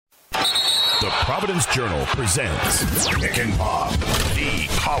The Providence Journal presents Pick and Pop, the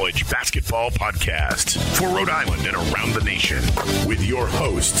college basketball podcast for Rhode Island and around the nation, with your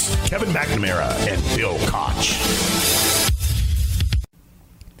hosts, Kevin McNamara and Bill Koch.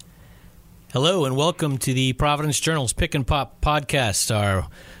 Hello and welcome to the Providence Journal's Pick and Pop podcast, our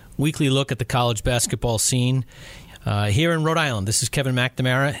weekly look at the college basketball scene here in Rhode Island. This is Kevin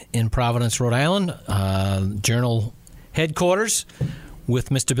McNamara in Providence, Rhode Island, Journal headquarters with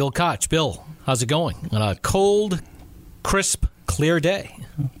Mr. Bill Koch. Bill, how's it going on a cold, crisp, clear day?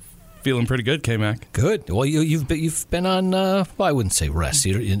 Feeling pretty good, K-Mac. Good. Well, you've been on. Well, I wouldn't say rest.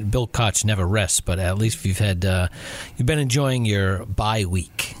 Bill Koch never rests, but at least you've been enjoying your bye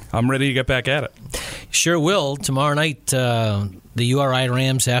week. I'm ready to get back at it. Sure will. Tomorrow night, the URI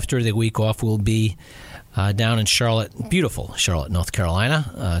Rams, after the week off, will be down in Charlotte, beautiful Charlotte, North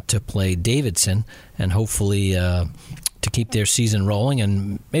Carolina, to play Davidson, and hopefully to keep their season rolling,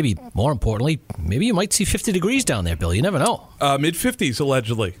 and maybe more importantly, maybe you might see 50 degrees down there, Bill. You never know. Mid-50s,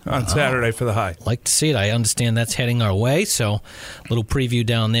 allegedly, on Saturday for the high. Like to see it. I understand that's heading our way, so a little preview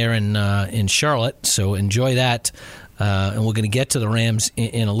down there in Charlotte, so enjoy that. And we're going to get to the Rams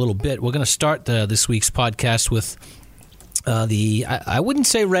in a little bit. We're going to start this week's podcast with I wouldn't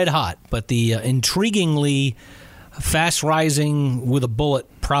say red hot, but the intriguingly fast-rising with a bullet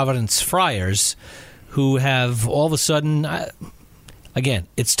Providence Friars, who have all of a sudden, again,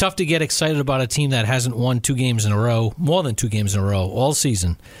 it's tough to get excited about a team that hasn't won more than 2 games in a row all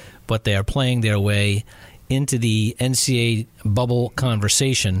season, but they are playing their way into the NCAA bubble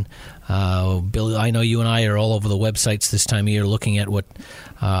conversation. Bill, I know you and I are all over the websites this time of year looking at what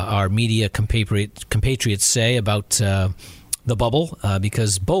our media compatriots say about the bubble,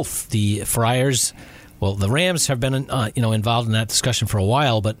 because both the Friars, well, the Rams have been involved in that discussion for a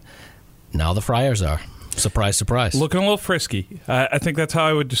while, but now the Friars are. Surprise, surprise. Looking a little frisky. I think that's how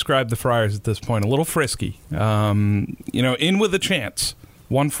I would describe the Friars at this point. A little frisky. In with a chance.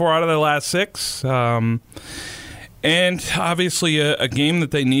 Won 4 out of their last 6. And obviously a game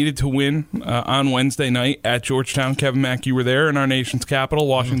that they needed to win on Wednesday night at Georgetown. Kevin Mack, you were there in our nation's capital,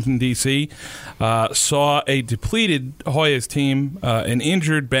 Washington, D.C. Saw a depleted Hoyas team, an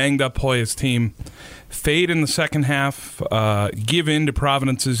injured, banged-up Hoyas team, fade in the second half, give in to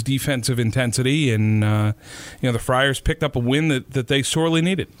Providence's defensive intensity, and the Friars picked up a win that they sorely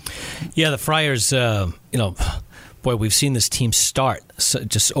needed. Yeah, the Friars, boy, we've seen this team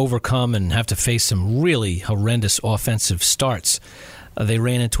just overcome and have to face some really horrendous offensive starts. They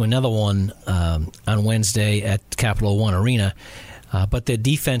ran into another one on Wednesday at Capital One Arena, but their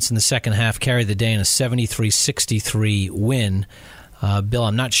defense in the second half carried the day in a 73-63 win. Bill,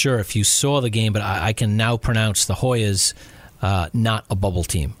 I'm not sure if you saw the game, but I can now pronounce the Hoyas not a bubble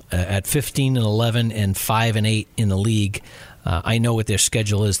team. At 15-11 and 5-8 in the league, I know what their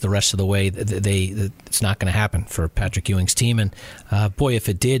schedule is the rest of the way. It's not going to happen for Patrick Ewing's team. And, boy, if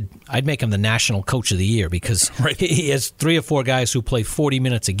it did, I'd make him the National Coach of the Year, because he has 3 or 4 guys who play 40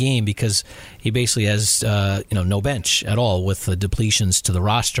 minutes a game, because he basically has no bench at all with the depletions to the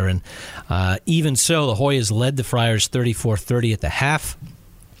roster. And even so, the Hoyas led the Friars 34-30 at the half.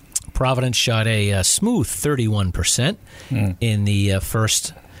 Providence shot a smooth 31% in the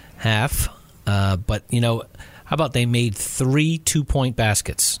first half. But, how about they made 3 2-point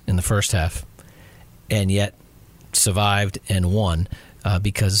baskets in the first half, and yet survived and won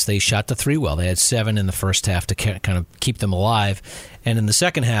because they shot the 3 well. They had 7 in the first half to kind of keep them alive, and in the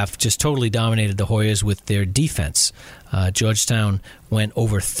second half just totally dominated the Hoyas with their defense. Georgetown went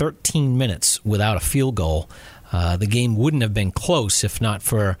over 13 minutes without a field goal. The game wouldn't have been close if not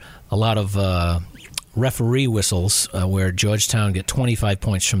for a lot of referee whistles where Georgetown get 25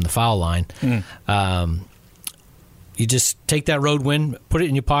 points from the foul line. You just take that road win, put it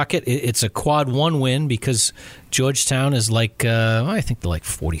in your pocket. It's a quad 1 win because Georgetown is I think they're like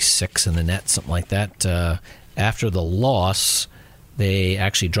 46 in the net, something like that. After the loss, they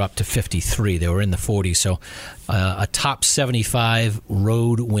actually dropped to 53. They were in the 40s. So a top 75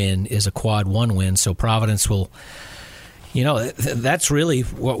 road win is a quad 1 win. So Providence will, that's really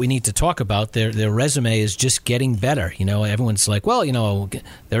what we need to talk about. Their resume is just getting better. Everyone's like, well,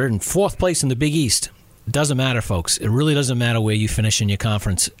 they're in 4th place in the Big East. It doesn't matter, folks. It really doesn't matter where you finish in your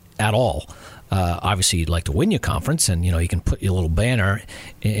conference at all. Obviously, you'd like to win your conference, and you can put your little banner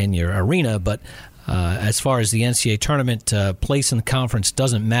in your arena. But as far as the NCAA tournament, place in the conference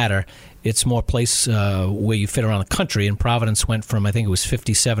doesn't matter. It's more place where you fit around the country. And Providence went from, I think it was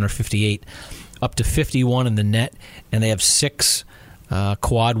 57 or 58 up to 51 in the net, and they have 6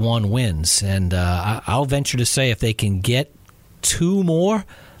 quad 1 wins. And I'll venture to say if they can get 2 more,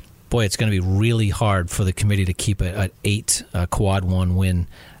 boy, it's going to be really hard for the committee to keep an 8 quad 1 win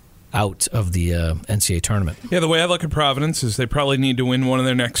out of the NCAA tournament. Yeah, the way I look at Providence is they probably need to win one of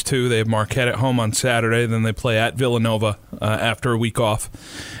their next two. They have Marquette at home on Saturday, then they play at Villanova after a week off.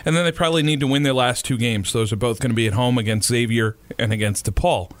 And then they probably need to win their last two games. Those are both going to be at home against Xavier and against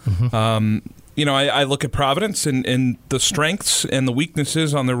DePaul. Mm-hmm. I look at Providence, and the strengths and the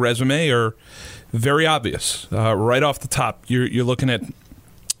weaknesses on their resume are very obvious. Right off the top, you're looking at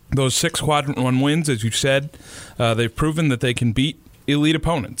those 6 Quadrant 1 wins, as you said. They've proven that they can beat elite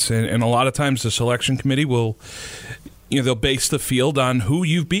opponents, and a lot of times the selection committee will, they'll base the field on who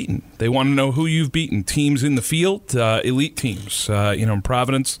you've beaten. They want to know who you've beaten. Teams in the field, elite teams. In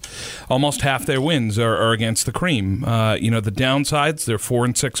Providence, almost half their wins are against the cream. The downsides, they're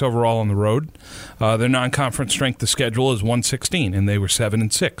 4-6 overall on the road. Their non-conference strength of schedule is 116, and they were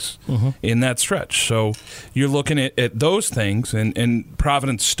 7-6 in that stretch. So you're looking at those things, and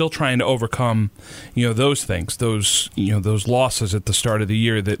Providence still trying to overcome, those things, those losses at the start of the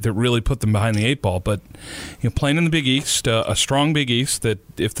year that really put them behind the 8 ball. But playing in the Big East, a strong Big East that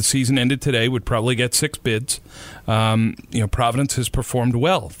if the season ended today would probably get 6 bids. Providence has performed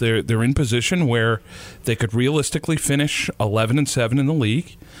well. They're in position where they could realistically finish 11-7 in the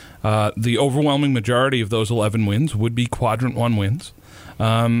league. The overwhelming majority of those 11 wins would be Quadrant 1 wins.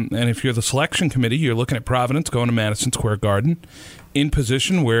 And if you're the selection committee, you're looking at Providence going to Madison Square Garden in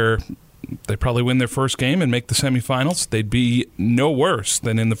position where they probably win their first game and make the semifinals. They'd be no worse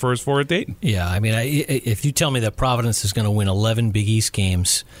than in the first 4 at Dayton. Yeah, I mean, if you tell me that Providence is going to win 11 Big East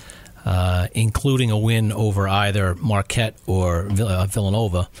games, including a win over either Marquette or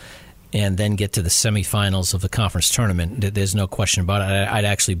Villanova, and then get to the semifinals of the conference tournament, there's no question about it. I'd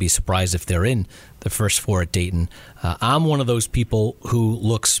actually be surprised if they're in the first 4 at Dayton. I'm one of those people who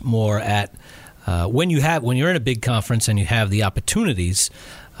looks more at when you're in a big conference and you have the opportunities.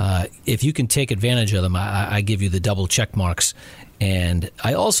 If you can take advantage of them, I give you the double check marks. And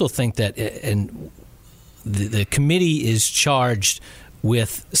I also think that the committee is charged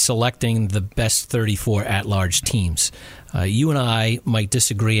with selecting the best 34 at-large teams. You and I might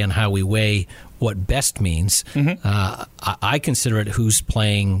disagree on how we weigh what best means. Mm-hmm. I consider it who's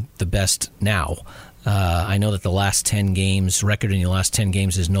playing the best now. I know that the last 10 games, record in your last 10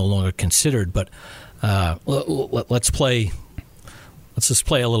 games is no longer considered, but let's just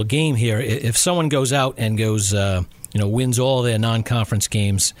play a little game here. If someone goes out and wins all their non-conference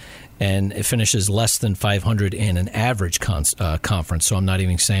games and it finishes less than 500 in an average conference, so I'm not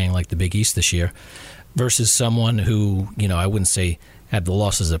even saying like the Big East this year, versus someone who, I wouldn't say had the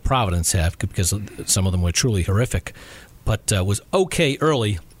losses that Providence have because some of them were truly horrific, but was okay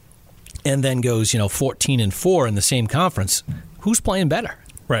early and then goes, 14-4 in the same conference, who's playing better?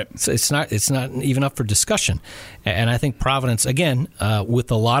 Right. So it's not even up for discussion. And I think Providence, again,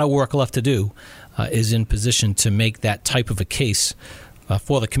 with a lot of work left to do, is in position to make that type of a case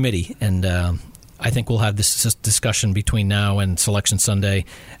for the committee. And I think we'll have this discussion between now and Selection Sunday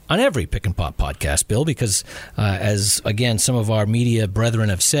on every Pick and Pop podcast, Bill, because as, again, some of our media brethren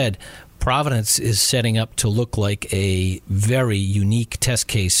have said, Providence is setting up to look like a very unique test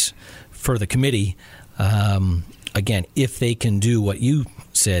case for the committee. Again, if they can do what you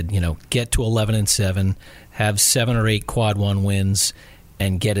said, get to 11-7, have 7 or 8 Quad 1 wins,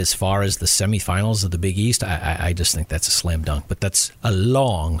 and get as far as the semifinals of the Big East, I just think that's a slam dunk. But that's a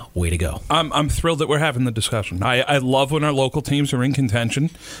long way to go. I'm thrilled that we're having the discussion. I love when our local teams are in contention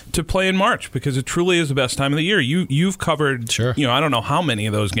to play in March because it truly is the best time of the year. You've covered, sure. I don't know how many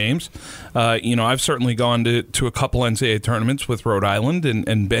of those games. I've certainly gone to a couple NCAA tournaments with Rhode Island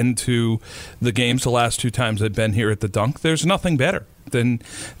and been to the games the last 2 times I've been here at the Dunk. There's nothing better than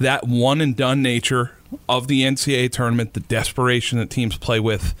that one-and-done nature of the NCAA tournament, the desperation that teams play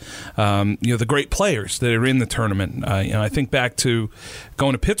with, the great players that are in the tournament. I think back to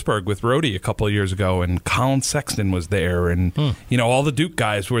going to Pittsburgh with Rhodey a couple of years ago, and Colin Sexton was there, and all the Duke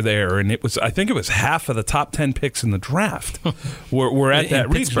guys were there, and I think it was half of the top 10 picks in the draft were at that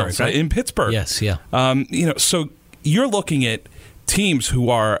regional, right? In Pittsburgh. Yes, yeah. So you're looking at teams who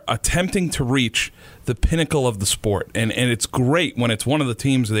are attempting to reach the pinnacle of the sport. And it's great when it's one of the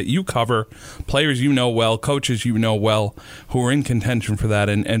teams that you cover, players you know well, coaches you know well, who are in contention for that.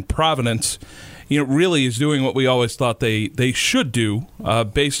 And Providence, really is doing what we always thought they should do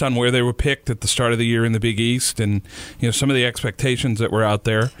based on where they were picked at the start of the year in the Big East and, some of the expectations that were out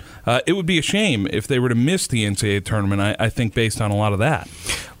there. It would be a shame if they were to miss the NCAA tournament, I think, based on a lot of that.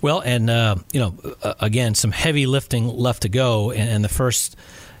 Well, and, again, some heavy lifting left to go, and the first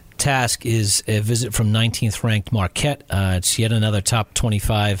task is a visit from 19th ranked Marquette. It's yet another top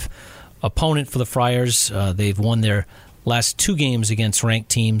 25 opponent for the Friars. They've won their last 2 games against ranked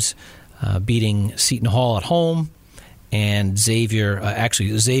teams, beating Seton Hall at home and Xavier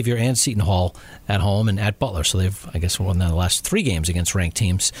and Seton Hall at home and at Butler. So they've, I guess, won the last 3 games against ranked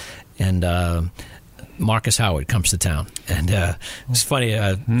teams. And Marcus Howard comes to town. And it's funny,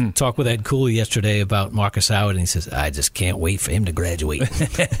 talked with Ed Cooley yesterday about Marcus Howard, and he says, I just can't wait for him to graduate.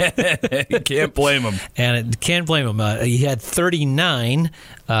 You can't blame him. And can't blame him. He had 39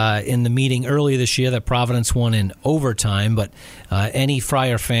 in the meeting earlier this year that Providence won in overtime, but any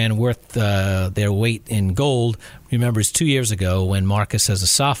Friar fan worth their weight in gold remembers 2 years ago when Marcus, as a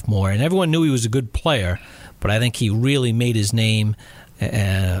sophomore, and everyone knew he was a good player, but I think he really made his name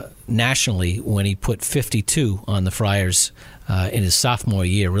nationally when he put 52 on the Friars in his sophomore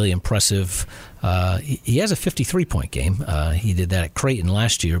year. Really impressive. He has a 53-point game. He did that at Creighton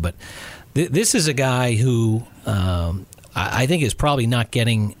last year. But this is a guy who I think is probably not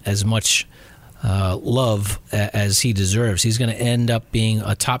getting as much love as he deserves. He's going to end up being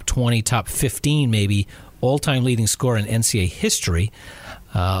a top 20, top 15 maybe, all-time leading scorer in NCAA history.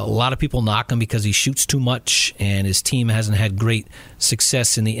 A lot of people knock him because he shoots too much and his team hasn't had great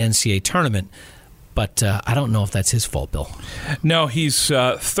success in the NCAA tournament. But I don't know if that's his fault, Bill. No, he's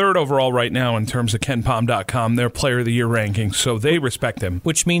third overall right now in terms of KenPom.com, their Player of the Year ranking, so they respect him.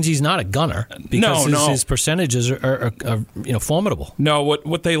 Which means he's not a gunner because his percentages are formidable. No,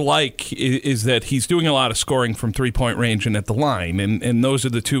 what they like is that he's doing a lot of scoring from three-point range and at the line, and those are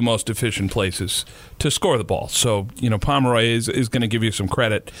the 2 most efficient places to score the ball. So, Pomeroy is going to give you some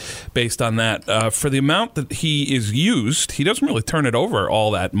credit based on that. For the amount that he is used, he doesn't really turn it over all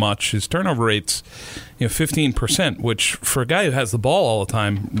that much. His turnover rate's 15%, which for a guy who has the ball all the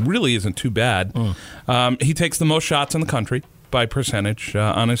time really isn't too bad. He takes the most shots in the country by percentage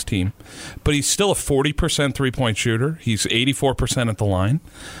on his team, but he's still a 40% three-point shooter. He's 84% at the line.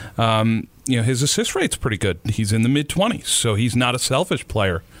 His assist rate's pretty good. He's in the mid-20s, so he's not a selfish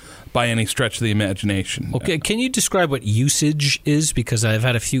player by any stretch of the imagination. Okay, can you describe what usage is? Because I've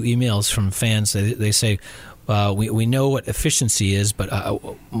had a few emails from fans. They say, we know what efficiency is, but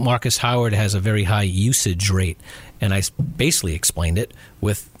Marcus Howard has a very high usage rate. And I basically explained it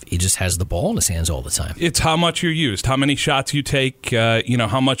with he just has the ball in his hands all the time. It's how much you're used, how many shots you take,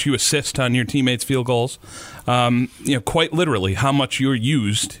 how much you assist on your teammates' field goals. Quite literally, how much you're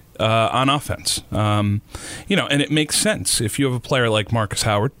used on offense. And it makes sense. If you have a player like Marcus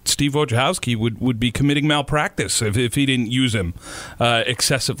Howard, Steve Wojciechowski would be committing malpractice if he didn't use him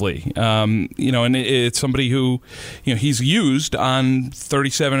excessively. And it's somebody who, he's used on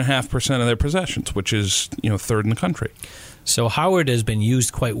 37.5% of their possessions, which is, third in the country. So Howard has been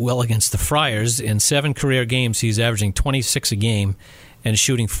used quite well against the Friars. In 7 career games, he's averaging 26 a game and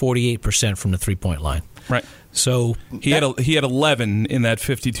shooting 48% from the three-point line. Right. So he had 11 in that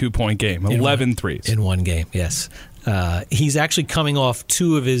 52-point game, 11 threes. In one game, yes. He's actually coming off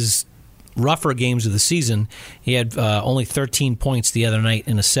 2 of his rougher games of the season. He had only 13 points the other night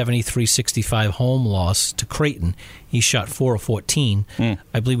in a 73-65 home loss to Creighton. He shot 4 of 14.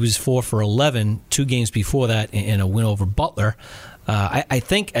 I believe he was 4 for 11 2 games before that in a win over Butler. I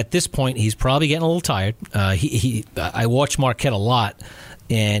think at this point he's probably getting a little tired. I watch Marquette a lot,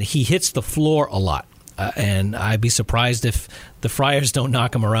 and he hits the floor a lot. And I'd be surprised if the Friars don't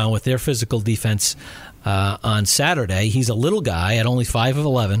knock him around with their physical defense on Saturday. He's a little guy at only 5 of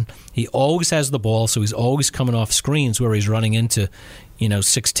 11. He always has the ball, so he's always coming off screens where he's running into,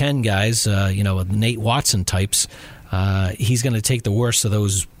 6'10 guys, Nate Watson types. He's going to take the worst of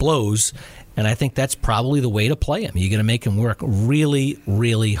those blows, and I think that's probably the way to play him. You're going to make him work really,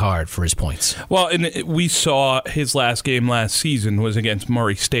 really hard for his points. Well, and we saw his last game last season was against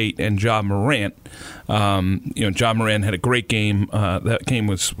Murray State and Ja Morant. Ja Morant had a great game. That game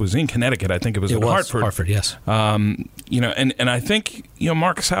was in Connecticut. I think it was at Hartford. Hartford, yes. And I think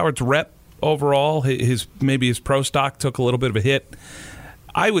Marcus Howard's rep overall, his pro stock took a little bit of a hit.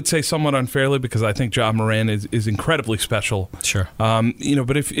 I would say somewhat unfairly because I think Ja Morant is incredibly special. Sure.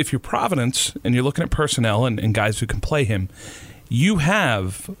 But if you're Providence and you're looking at personnel and guys who can play him, you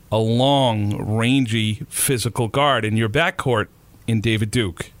have a long, rangy, physical guard in your backcourt in David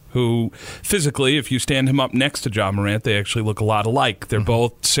Duke, who physically, if you stand him up next to Ja Morant, they actually look a lot alike. They're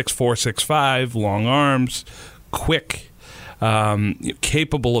both 6'4", 6'5", long arms, quick,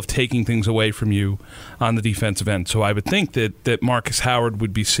 capable of taking things away from you on the defensive end. So I would think that Marcus Howard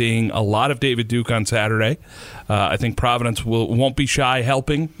would be seeing a lot of David Duke on Saturday. I think Providence won't be shy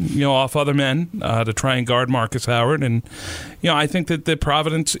helping off other men to try and guard Marcus Howard. And I think that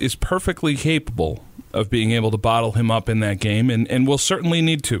Providence is perfectly capable of being able to bottle him up in that game, and will certainly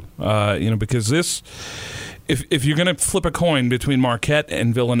need to, because this, if you're going to flip a coin between Marquette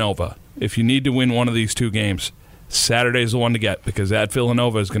and Villanova, if you need to win one of these 2 games, Saturday's the one to get, because at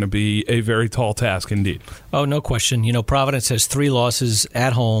Villanova is going to be a very tall task indeed. Oh, no question. Providence has 3 losses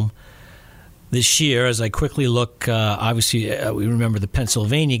at home this year. As I quickly look, obviously, we remember the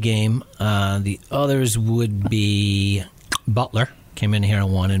Pennsylvania game. The others would be Butler, came in here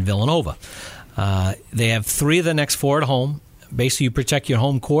and won, and Villanova. They have 3 of the next 4 at home. Basically, you protect your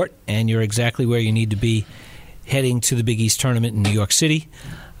home court, and you're exactly where you need to be heading to the Big East Tournament in New York City.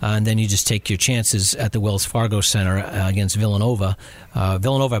 And then you just take your chances at the Wells Fargo Center against Villanova.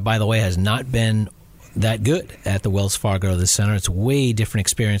 Villanova, by the way, has not been that good at the Wells Fargo Center. It's a way different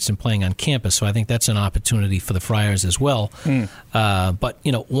experience than playing on campus, so I think that's an opportunity for the Friars as well. But,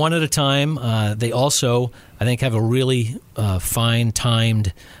 one at a time. They also, I think, have a really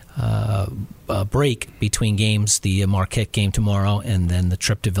fine-timed break between games, the Marquette game tomorrow and then the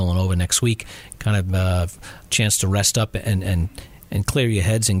trip to Villanova next week. Kind of chance to rest up and clear your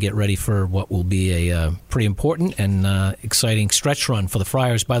heads and get ready for what will be a pretty important and exciting stretch run for the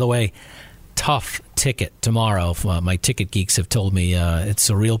Friars. By the way, tough ticket tomorrow. My ticket geeks have told me it's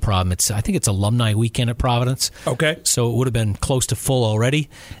a real problem. I think it's alumni weekend at Providence. Okay. So it would have been close to full already.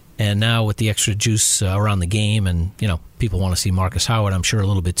 And now with the extra juice around the game and, people want to see Marcus Howard, I'm sure a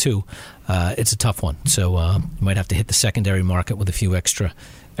little bit too, it's a tough one. So you might have to hit the secondary market with a few extra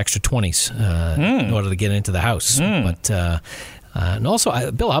 20s in order to get into the house. But and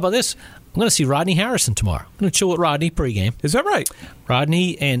also, Bill, how about this? I'm going to see Rodney Harrison tomorrow. I'm going to chill with Rodney pregame. Is that right?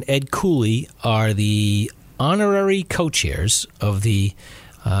 Rodney and Ed Cooley are the honorary co-chairs of the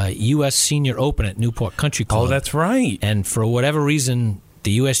U.S. Senior Open at Newport Country Club. Oh, that's right. And for whatever reason,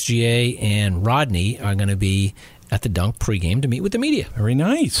 the USGA and Rodney are going to be at the Dunk pregame to meet with the media. Very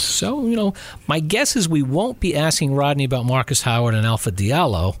nice. So, my guess is we won't be asking Rodney about Marcus Howard and Alpha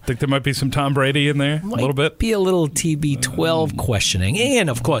Diallo. Think there might be some Tom Brady in there a little bit? Be a little TB12 questioning. And,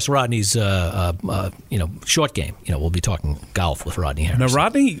 of course, Rodney's, short game. We'll be talking golf with Rodney Harrison. Now,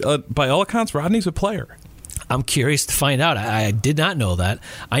 Rodney, by all accounts, Rodney's a player. I'm curious to find out. I did not know that.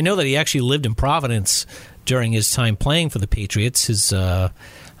 I know that he actually lived in Providence during his time playing for the Patriots. His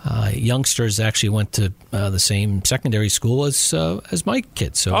youngsters actually went to the same secondary school as my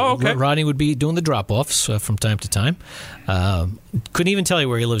kids. So Rodney would be doing the drop-offs from time to time. Couldn't even tell you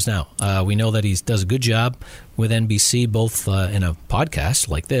where he lives now. We know that he does a good job with NBC, both in a podcast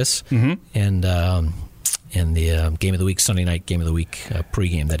like this and in the Game of the Week, Sunday night Game of the Week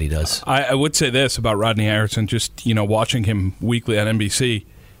pregame that he does. I would say this about Rodney Harrison, just watching him weekly on NBC,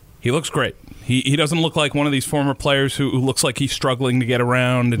 he looks great. He doesn't look like one of these former players who looks like he's struggling to get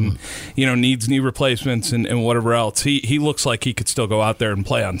around and needs knee replacements and whatever else. He looks like he could still go out there and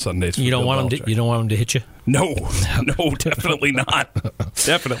play on Sundays. You don't want him to hit you? No, definitely not.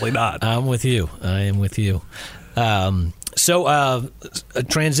 Definitely not. I'm with you. I am with you. So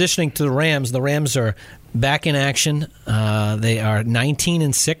transitioning to the Rams are back in action. They are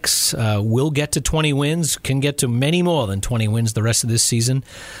 19-6. Will get to 20 wins. Can get to many more than 20 wins the rest of this season.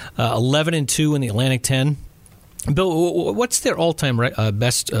 11-2 in the Atlantic 10. Bill, what's their all-time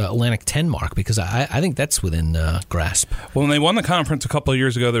best Atlantic 10 mark? Because I think that's within grasp. Well, when they won the conference a couple of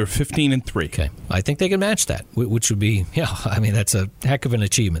years ago, they were 15-3. Okay, I think they can match that, which would be, that's a heck of an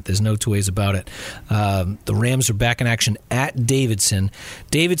achievement. There's no two ways about it. The Rams are back in action at Davidson.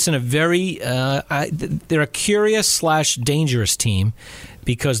 Davidson, they're a curious/dangerous team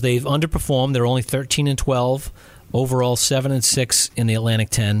because they've underperformed. They're only 13-12. Overall, 7-6 in the Atlantic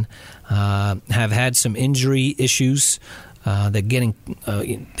 10. Have had some injury issues. They're getting.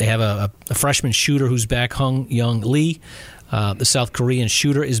 They have a freshman shooter who's back, Hung Young Lee. The South Korean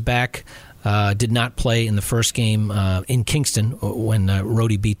shooter is back. Did not play in the first game in Kingston when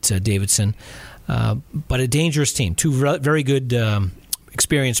Rhodey beat Davidson. But a dangerous team. Two very good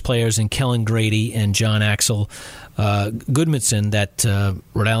experienced players in Kellen Grady and John Axel Goodmanson that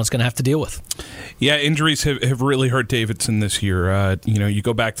Rhode Island's going to have to deal with. Yeah, injuries have really hurt Davidson this year. You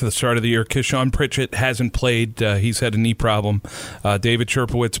go back to the start of the year, Keyshawn Pritchett hasn't played. He's had a knee problem. David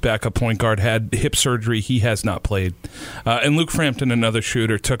Sherpowitz, backup point guard, had hip surgery. He has not played. And Luke Frampton, another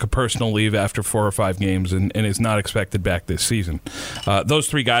shooter, took a personal leave after 4 or 5 games and is not expected back this season. Those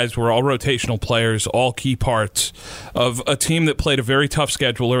 3 guys were all rotational players, all key parts of a team that played a very tough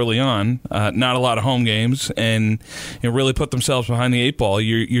schedule early on, not a lot of home games, and really put themselves behind the 8 ball.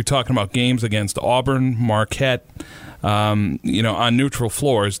 You're talking about games against Auburn, Marquette, on neutral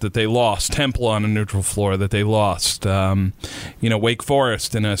floors that they lost. Temple on a neutral floor that they lost. Wake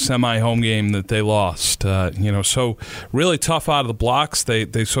Forest in a semi-home game that they lost. So really tough out of the blocks.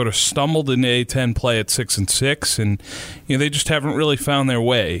 They sort of stumbled in A-10 play at 6-6, and they just haven't really found their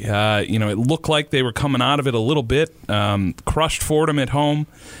way. It looked like they were coming out of it a little bit. Crushed Fordham at home.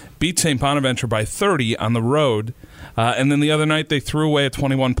 beat St. Bonaventure by 30 on the road. And then the other night, they threw away a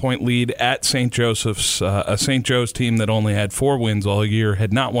 21-point lead at St. Joseph's, a St. Joe's team that only had 4 wins all year,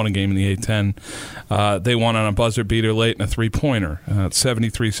 had not won a game in the A-10. They won on a buzzer beater late in a three-pointer,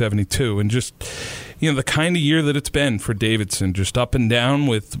 73-72. And just, the kind of year that it's been for Davidson, just up and down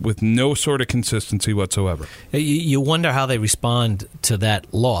with no sort of consistency whatsoever. You wonder how they respond to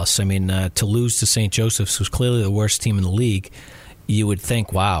that loss. I mean, to lose to St. Joseph's, who's clearly the worst team in the league, you would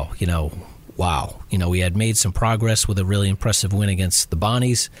think, wow, we had made some progress with a really impressive win against the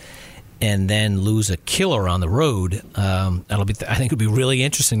Bonnies, and then lose a killer on the road. I think it'll be really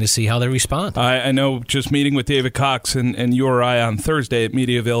interesting to see how they respond. I know, just meeting with David Cox and you or I on Thursday at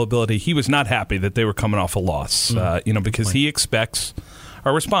Media Availability, he was not happy that they were coming off a loss, because he expects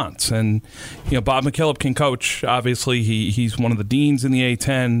a response. And, Bob McKillop can coach. Obviously, he's one of the deans in the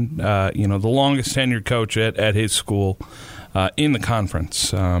A-10, the longest tenured coach at his school. In the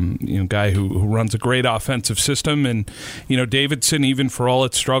conference, guy who runs a great offensive system. And, Davidson, even for all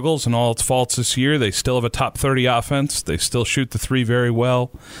its struggles and all its faults this year, they still have a top 30 offense. They still shoot the three very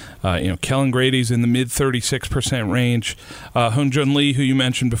well. Kellen Grady's in the mid 36% range. Hoon-Jun Lee, who you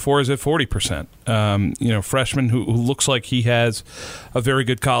mentioned before, is at 40%. Freshman who looks like he has a very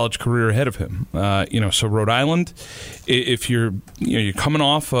good college career ahead of him. So Rhode Island, if you're coming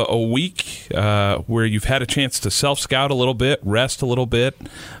off a week where you've had a chance to self-scout a little bit, rest a little bit.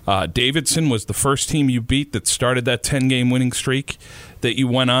 Davidson was the first team you beat that started that 10-game winning streak that you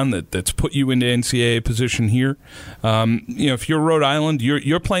went on that's put you into NCAA position here. If you're Rhode Island,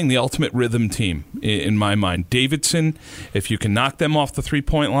 you're playing the ultimate rhythm team in my mind. Davidson, if you can knock them off the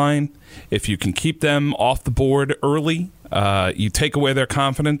three-point line, if you can keep them off the board early, you take away their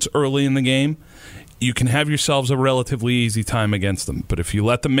confidence early in the game, you can have yourselves a relatively easy time against them. But if you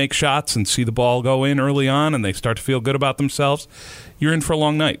let them make shots and see the ball go in early on and they start to feel good about themselves, you're in for a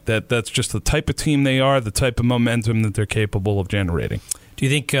long night. That's just the type of team they are, the type of momentum that they're capable of generating. Do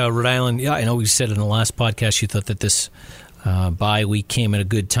you think Rhode Island, I know we said in the last podcast you thought that this bye week came at a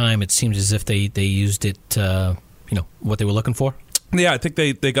good time. It seems as if they used it, what they were looking for? Yeah, I think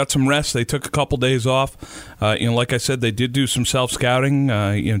they got some rest. They took a couple days off. Like I said, they did do some self-scouting.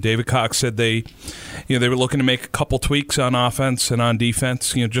 David Cox said they were looking to make a couple tweaks on offense and on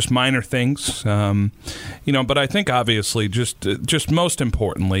defense. Just minor things. But I think obviously, just most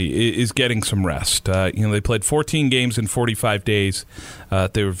importantly, is getting some rest. They played 14 games in 45 days.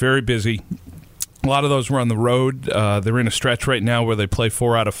 They were very busy. A lot of those were on the road. They're in a stretch right now where they play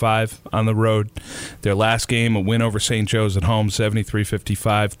 4 out of 5 on the road. Their last game, a win over St. Joe's at home,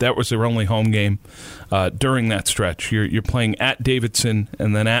 73-55. That was their only home game during that stretch. You're playing at Davidson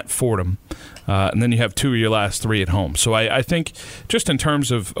and then at Fordham. And then you have 2 of your last 3 at home. So I think just in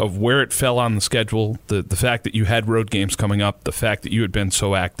terms of where it fell on the schedule, the fact that you had road games coming up, the fact that you had been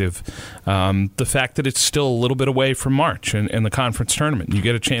so active, the fact that it's still a little bit away from March and the conference tournament. You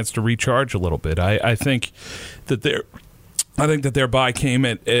get a chance to recharge a little bit. I think that their bye came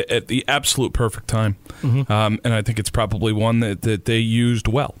at the absolute perfect time. Mm-hmm. And I think it's probably one that they used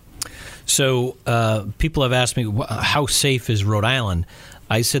well. So people have asked me, how safe is Rhode Island?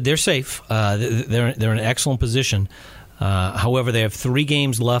 I said they're safe. They're in an excellent position. However, they have 3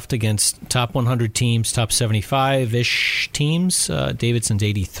 games left against top 100 teams, top 75-ish teams. Davidson's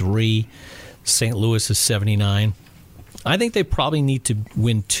 83. St. Louis is 79. I think they probably need to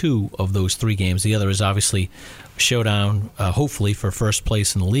win 2 of those 3 games. The other is obviously a showdown, hopefully, for first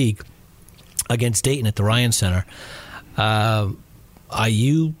place in the league against Dayton at the Ryan Center. Are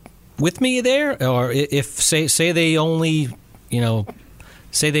you with me there? Or if, say they only,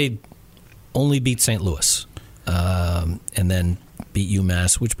 say they only beat St. Louis and then beat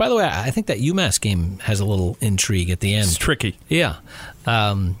UMass, which, by the way, I think that UMass game has a little intrigue at the end. It's tricky. Yeah.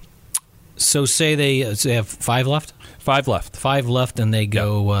 So say they have 5 left? 5 left. 5 left, and they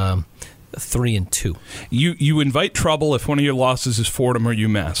go 3-2. You invite trouble if one of your losses is Fordham or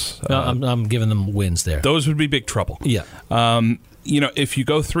UMass. No, I'm giving them wins there. Those would be big trouble. Yeah. If you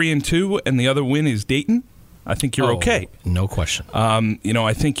go 3-2 and the other win is Dayton, I think you're okay. No question.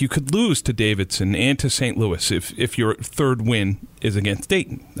 I think you could lose to Davidson and to St. Louis if your third win is against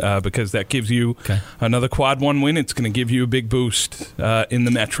Dayton, because that gives you another quad 1 win. It's going to give you a big boost in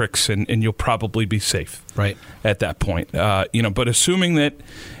the metrics, and you'll probably be safe at that point. But assuming that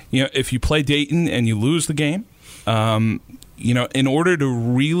if you play Dayton and you lose the game, in order to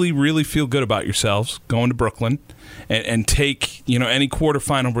really, really feel good about yourselves going to Brooklyn and take any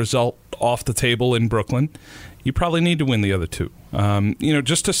quarterfinal result off the table in Brooklyn, you probably need to win the other 2.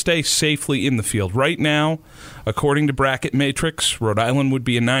 Just to stay safely in the field. Right now, according to Bracket Matrix, Rhode Island would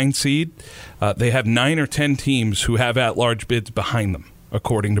be a 9 seed. They have 9 or 10 teams who have at-large bids behind them.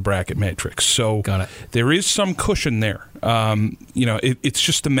 according to Bracket Matrix. So there is some cushion there. It's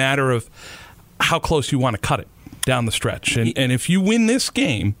just a matter of how close you want to cut it down the stretch. And if you win this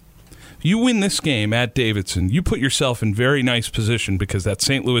game, at Davidson, you put yourself in very nice position because that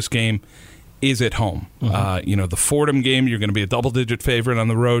St. Louis game is at home. The Fordham game, you're going to be a double-digit favorite on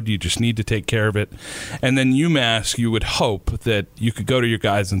the road. You just need to take care of it. And then UMass, you would hope that you could go to your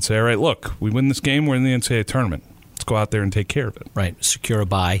guys and say, all right, look, we win this game, we're in the NCAA tournament. Let's go out there and take care of it. Right. Secure a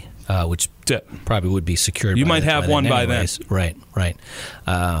bye, which probably would be secured. You might have one by then. Right.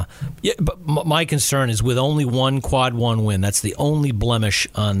 But my concern is with only one quad one win. That's the only blemish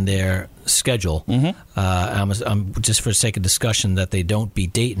on their schedule. I'm just for the sake of discussion that they don't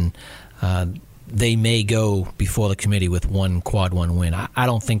beat Dayton. They may go before the committee with one quad one win. I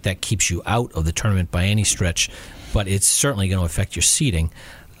don't think that keeps you out of the tournament by any stretch, but it's certainly going to affect your seeding.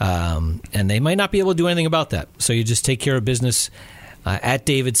 And they might not be able to do anything about that. So you just take care of business at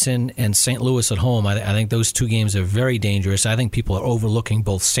Davidson and St. Louis at home. I think those two games are very dangerous. I think people are overlooking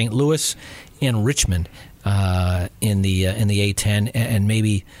both St. Louis and Richmond in the A10, and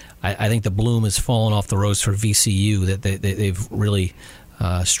maybe I think the bloom has fallen off the rose for VCU. That they've really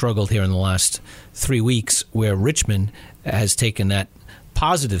struggled here in the last 3 weeks, where Richmond has taken that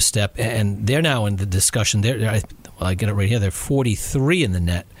positive step, and they're now in the discussion. I get it right here. They're 43 in the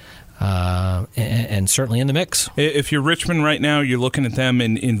net, and certainly in the mix. If you're Richmond right now, you're looking at them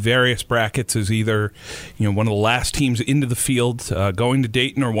in various brackets as either one of the last teams into the field going to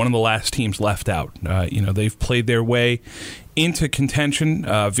Dayton, or one of the last teams left out. They've played their way into contention.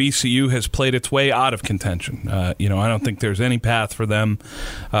 VCU has played its way out of contention. I don't think there's any path for them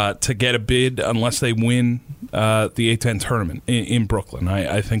to get a bid unless they win the A10 tournament in Brooklyn.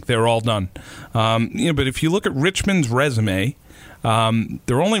 I think they're all done. But if you look at Richmond's resume,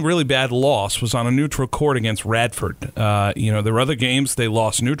 their only really bad loss was on a neutral court against Radford. Their other games, they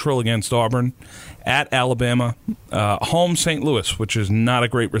lost neutral against Auburn, at Alabama, home St. Louis, which is not a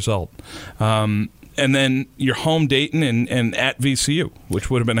great result. And then your home Dayton and at VCU, which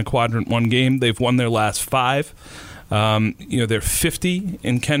would have been a quadrant one game. They've won their last 5. They're 50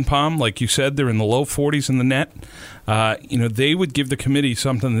 in Ken Palm. Like you said, they're in the low 40s in the net. They would give the committee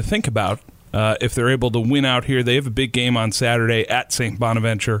something to think about if they're able to win out here. They have a big game on Saturday at St.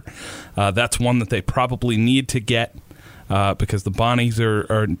 Bonaventure. That's one that they probably need to get because the Bonnies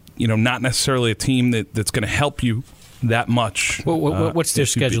are not necessarily a team that's going to help you that much. What's their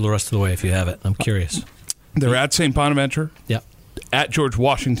schedule the rest of the way, if you have it? I'm curious. They're at St. Bonaventure. Yeah. At George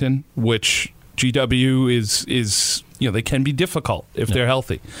Washington, which GW is they can be difficult if they're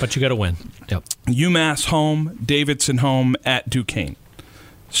healthy. But you got to win. Yep. UMass home, Davidson home, at Duquesne.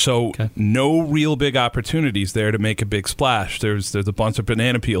 So no real big opportunities there to make a big splash. There's a bunch of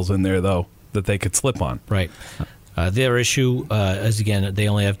banana peels in there, though, that they could slip on. Right. Their issue is, again, they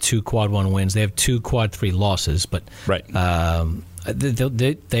only have 2 quad 1 wins. They have 2 quad 3 losses, but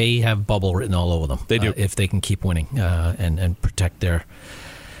they have bubble written all over them. They do. If they can keep winning and protect their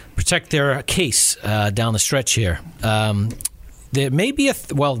case down the stretch here. There may be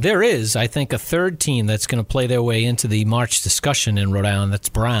there is, I think, a third team that's going to play their way into the March discussion in Rhode Island. That's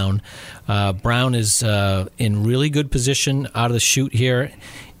Brown. Brown is in really good position out of the chute here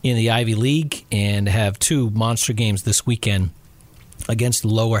in the Ivy League, and have 2 monster games this weekend against the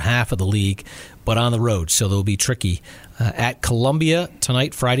lower half of the league, but on the road, so they'll be tricky. At Columbia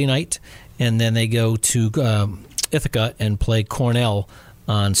tonight, Friday night, and then they go to Ithaca and play Cornell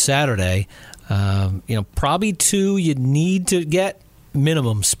on Saturday. Probably 2 you need to get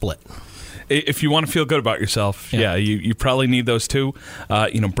minimum split. If you want to feel good about yourself, you probably need those 2.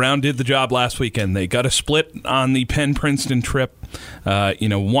 Brown did the job last weekend. They got a split on the Penn-Princeton trip.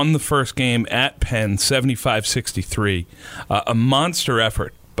 Won the first game at Penn, 75-63. A monster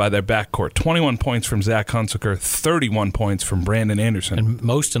effort by their backcourt. 21 points from Zach Hunsaker, 31 points from Brandon Anderson. And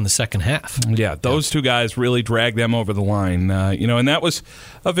most in the second half. Yeah, those 2 guys really dragged them over the line. And that was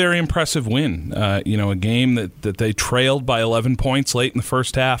a very impressive win. A game that they trailed by 11 points late in the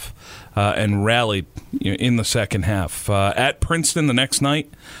first half and rallied in the second half. At Princeton the next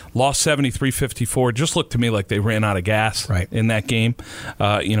night, lost 73-54. Just looked to me like they ran out of gas in that game.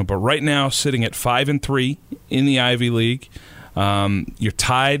 But right now, sitting at 5-3 in the Ivy League. You're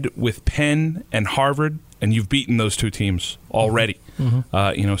tied with Penn and Harvard, and you've beaten those 2 teams already.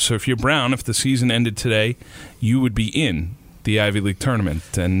 Mm-hmm. So if you're Brown, if the season ended today, you would be in the Ivy League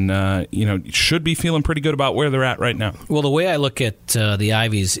tournament, and you should be feeling pretty good about where they're at right now. Well, the way I look at the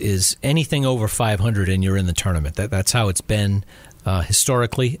Ivies is anything over 500, and you're in the tournament. That's how it's been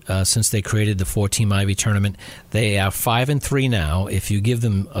historically since they created the 4-team Ivy tournament. They are 5-3 now. If you give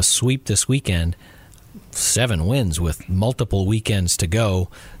them a sweep this weekend, 7 wins with multiple weekends to go,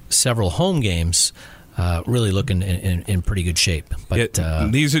 several home games. Really looking in pretty good shape. But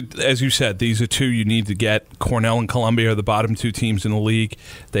these are, as you said, these are 2 you need to get. Cornell and Columbia are the bottom 2 teams in the league.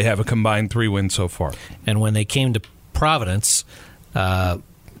 They have a combined 3 wins so far. And when they came to Providence, Brown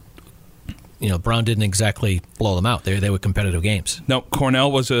didn't exactly blow them out. They were competitive games. No,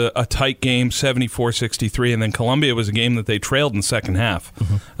 Cornell was a tight game, 74-63, and then Columbia was a game that they trailed in the second half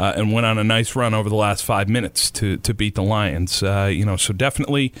and went on a nice run over the last 5 minutes to beat the Lions. So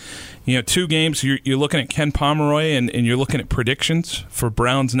definitely, 2 games. You're looking at Ken Pomeroy, and you're looking at predictions for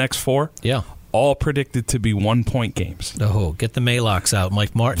Brown's next 4. Yeah. All predicted to be 1-point games. Oh, get the Maylocks out,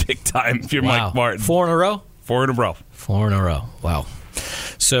 Mike Martin. Big time if you're Mike Martin. 4 in a row? 4 in a row. 4 in a row. Wow.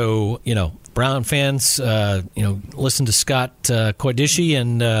 So, Brown fans, listen to Scott Cordishi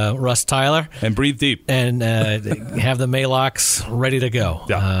and Russ Tyler. And breathe deep. And have the Maylocks ready to go.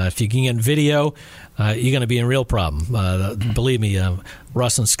 Yeah. If you can get video, you're going to be in real problem. Believe me,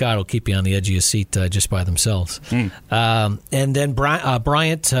 Russ and Scott will keep you on the edge of your seat just by themselves. And then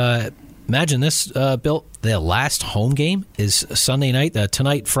Bryant, imagine this, Bill. Their last home game is Sunday night.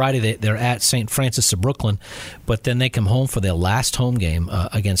 Tonight, Friday, they're at St. Francis of Brooklyn, but then they come home for their last home game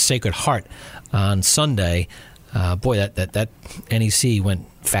against Sacred Heart on Sunday. That NEC went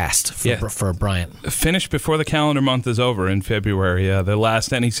fast for Bryant. Finished before the calendar month is over in February. The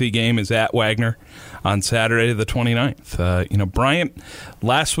last NEC game is at Wagner on Saturday the 29th. Bryant,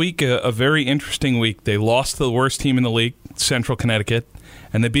 last week, a very interesting week. They lost to the worst team in the league, Central Connecticut,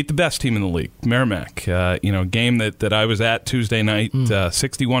 and they beat the best team in the league, Merrimack. Game that I was at Tuesday night,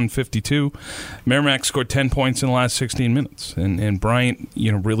 61-52. Merrimack scored 10 points in the last 16 minutes. And Bryant,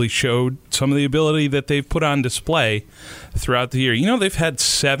 really showed some of the ability that they've put on display throughout the year. They've had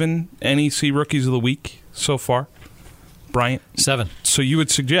 7 NEC Rookies of the Week so far. Bryant? 7. So you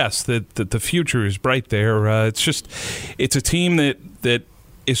would suggest that the future is bright there. It's a team that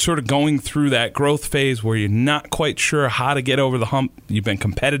is sort of going through that growth phase where you're not quite sure how to get over the hump. You've been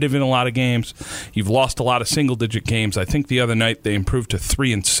competitive in a lot of games. You've lost a lot of single-digit games. I think the other night they improved to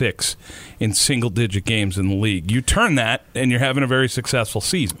 3-6 in single-digit games in the league. You turn that, and you're having a very successful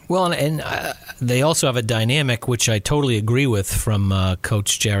season. Well, and they also have a dynamic, which I totally agree with from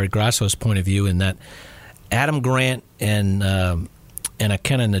Coach Jared Grasso's point of view, in that Adam Grant and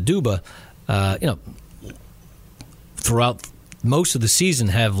Akena Naduba, throughout most of the season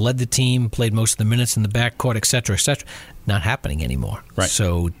have led the team, played most of the minutes in the backcourt, et cetera, et cetera. Not happening anymore. Right.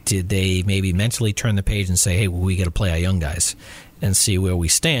 So did they maybe mentally turn the page and say, hey, we got to play our young guys and see where we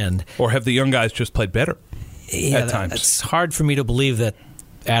stand? Or have the young guys just played better at times? It's hard for me to believe that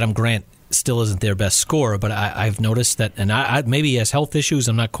Adam Grant still isn't their best scorer, but I've noticed that, and maybe he has health issues,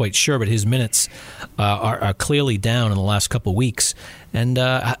 I'm not quite sure, but his minutes are clearly down in the last couple of weeks. And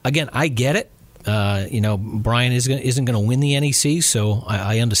again, I get it. Brian isn't going to win the NEC, so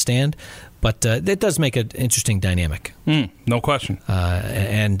I understand. But it does make an interesting dynamic. No question.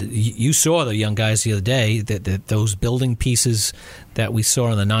 And you saw the young guys the other day, that those building pieces that we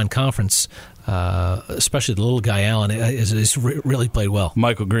saw in the non-conference, especially the little guy, Allen, has really played well.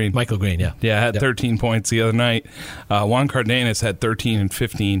 Michael Green, yeah. Yeah, had 13 points the other night. Juan Cardenas had 13 and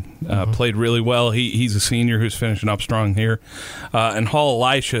 15. Played really well. He's a senior who's finishing up strong here. And Hall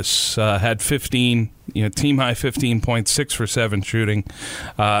Elisha had 15, team high 15 points, 6 for 7 shooting.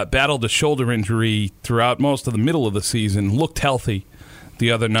 Battled a shoulder injury throughout most of the middle of the season. Looked healthy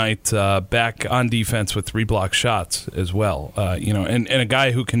the other night, back on defense with 3 block shots as well. And a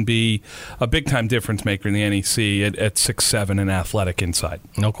guy who can be a big-time difference maker in the NEC at 6'7" and athletic inside.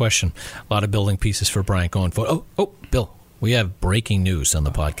 No question. A lot of building pieces for Bryant going forward. Oh, Bill, we have breaking news on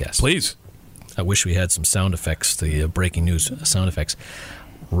the podcast. Please. I wish we had some sound effects, the breaking news sound effects.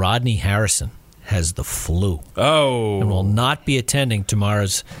 Rodney Harrison has the flu. Oh. And will not be attending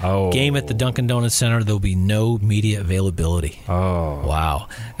tomorrow's game at the Dunkin' Donuts Center. There will be no media availability. Oh. Wow.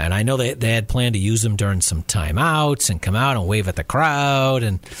 And I know they had planned to use him during some timeouts and come out and wave at the crowd,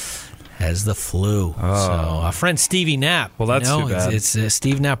 and has the flu. Oh. So our friend Stevie Knapp. Well, that's too bad. It's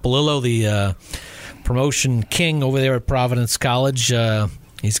Steve Nappolillo, the promotion king over there at Providence College.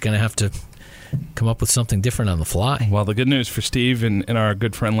 He's going to have to come up with something different on the fly. Well, the good news for Steve and our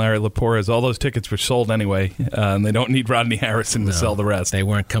good friend Larry Lepore is all those tickets were sold anyway, and they don't need Rodney Harrison to sell the rest. They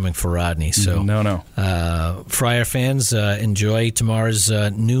weren't coming for Rodney. So No. Friar fans, enjoy tomorrow's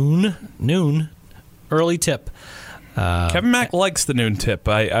noon early tip Kevin Mack likes the noon tip,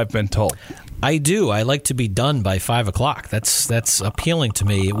 I've been told. I do. I like to be done by 5 o'clock. That's appealing to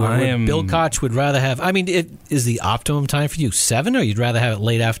me. Bill Koch would rather have. I mean, it is the optimum time for you 7, or you'd rather have it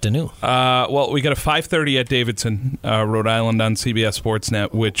late afternoon? Well, we got a 5:30 at Davidson, Rhode Island on CBS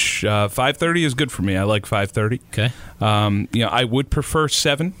Sportsnet, which 5:30 is good for me. I like 5:30. Okay. I would prefer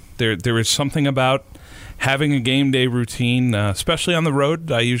 7. There is something about having a game day routine, especially on the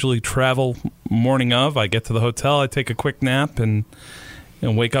road. I usually travel morning of. I get to the hotel, I take a quick nap, and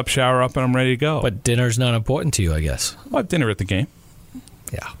wake up, shower up, and I'm ready to go. But dinner's not important to you, I guess. I'll have dinner at the game.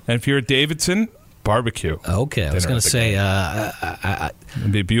 Yeah. And if you're at Davidson, barbecue. Okay, I was going to say...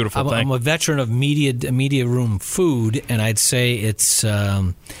 it'd be a beautiful thing. I'm a veteran of media room food, and I'd say it's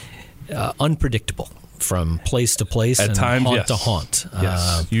unpredictable from place to place at and times, haunt yes. to haunt.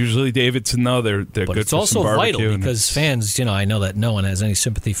 Yes. Usually Davidson, though, they're but good it's for also some barbecue. vital because fans, I know that no one has any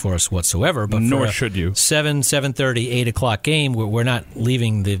sympathy for us whatsoever. But nor for should you. 7:30, 8 o'clock game, we're not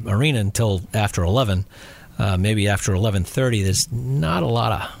leaving the arena until after 11. Maybe after 11:30, there's not a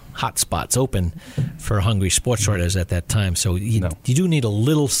lot of hot spots open for hungry sports writers at that time. So you do need a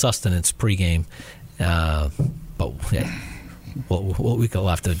little sustenance pregame. But yeah. We'll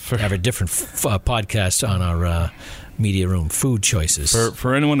have to have a different podcast on our media room food choices.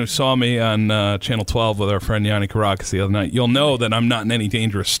 For anyone who saw me on Channel 12 with our friend Yanni Caracas the other night, you'll know that I'm not in any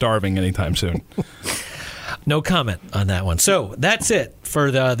danger of starving anytime soon. No comment on that one. So that's it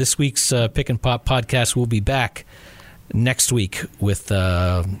for this week's Pick and Pop podcast. We'll be back next week with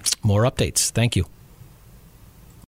more updates. Thank you.